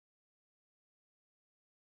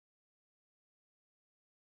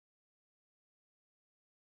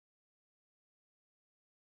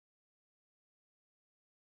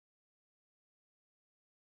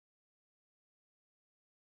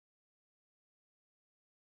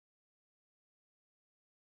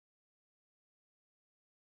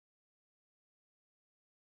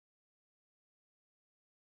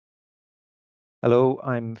Hello,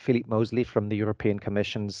 I'm Philippe Moseley from the European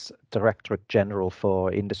Commission's Directorate General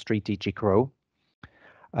for Industry, DG GROW.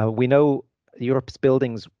 We know Europe's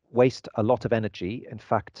buildings waste a lot of energy. In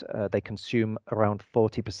fact, they consume around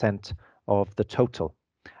 40% of the total.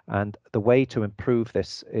 And the way to improve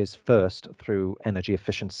this is first through energy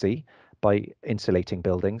efficiency by insulating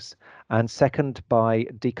buildings, and second by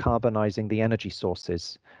decarbonizing the energy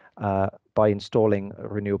sources by installing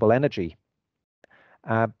renewable energy.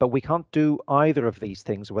 But we can't do either of these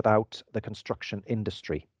things without the construction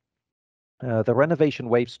industry. The Renovation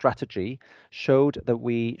Wave strategy showed that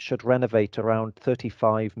we should renovate around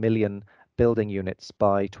 35 million building units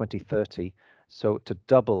by 2030, so to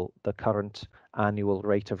double the current annual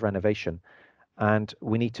rate of renovation. And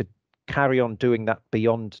we need to carry on doing that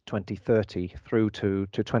beyond 2030 through to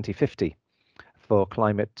 2050 for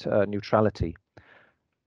climate neutrality.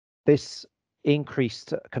 This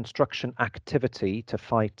increased construction activity to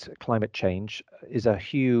fight climate change is a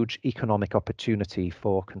huge economic opportunity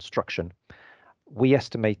for construction. We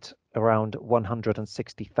estimate around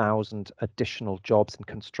 160,000 additional jobs in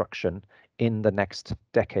construction in the next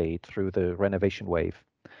decade through the Renovation Wave.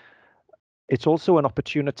 It's also an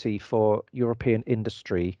opportunity for European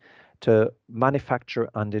industry to manufacture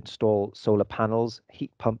and install solar panels,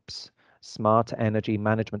 heat pumps, smart energy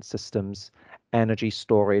management systems, energy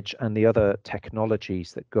storage, and the other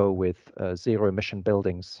technologies that go with zero-emission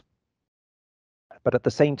buildings. But at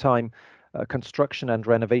the same time, construction and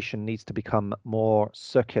renovation needs to become more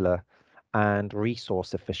circular and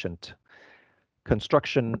resource efficient.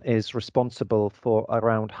 Construction is responsible for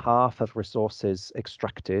around half of resources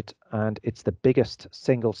extracted, and it's the biggest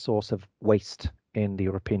single source of waste in the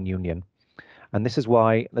European Union. And this is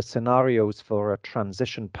why the scenarios for a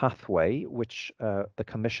transition pathway, which the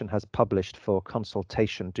Commission has published for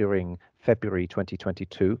consultation during February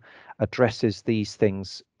 2022, addresses these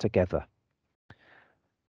things together.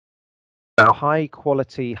 Now, high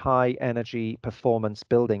quality, high energy performance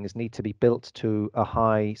buildings need to be built to a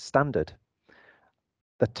high standard.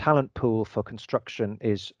 The talent pool for construction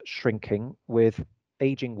is shrinking, with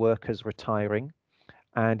aging workers retiring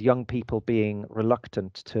and young people being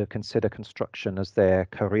reluctant to consider construction as their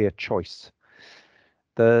career choice.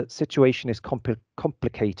 The situation is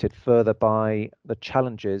complicated further by the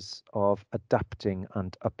challenges of adapting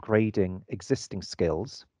and upgrading existing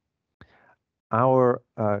skills. Our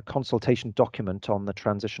consultation document on the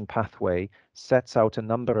transition pathway sets out a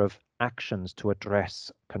number of actions to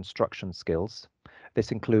address construction skills.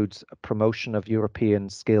 This includes a promotion of European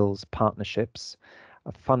skills partnerships,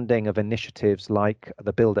 funding of initiatives like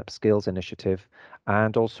the Build Up Skills initiative,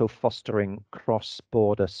 and also fostering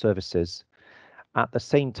cross-border services. At the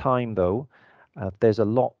same time, though, there's a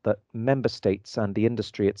lot that member states and the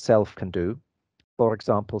industry itself can do. For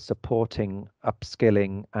example, supporting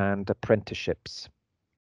upskilling and apprenticeships.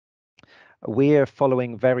 We're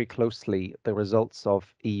following very closely the results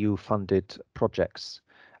of EU-funded projects.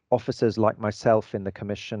 Officers like myself in the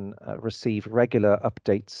Commission receive regular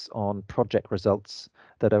updates on project results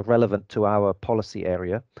that are relevant to our policy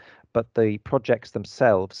area, but the projects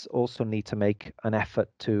themselves also need to make an effort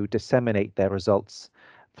to disseminate their results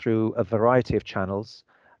through a variety of channels,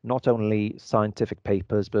 not only scientific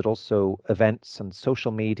papers, but also events and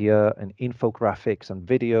social media and infographics and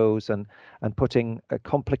videos and putting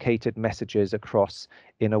complicated messages across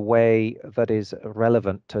in a way that is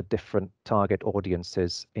relevant to different target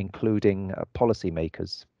audiences, including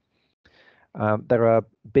policymakers. There are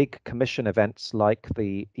big Commission events like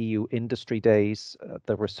the EU Industry Days,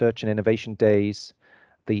 the Research and Innovation Days,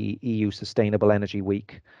 the EU Sustainable Energy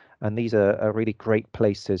Week, and these are really great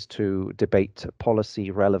places to debate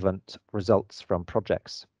policy relevant results from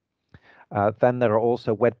projects. Then there are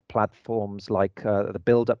also web platforms like the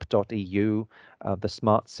buildup.eu, the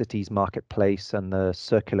Smart Cities Marketplace, and the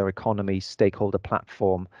Circular Economy Stakeholder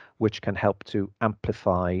Platform, which can help to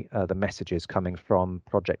amplify the messages coming from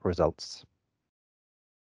project results.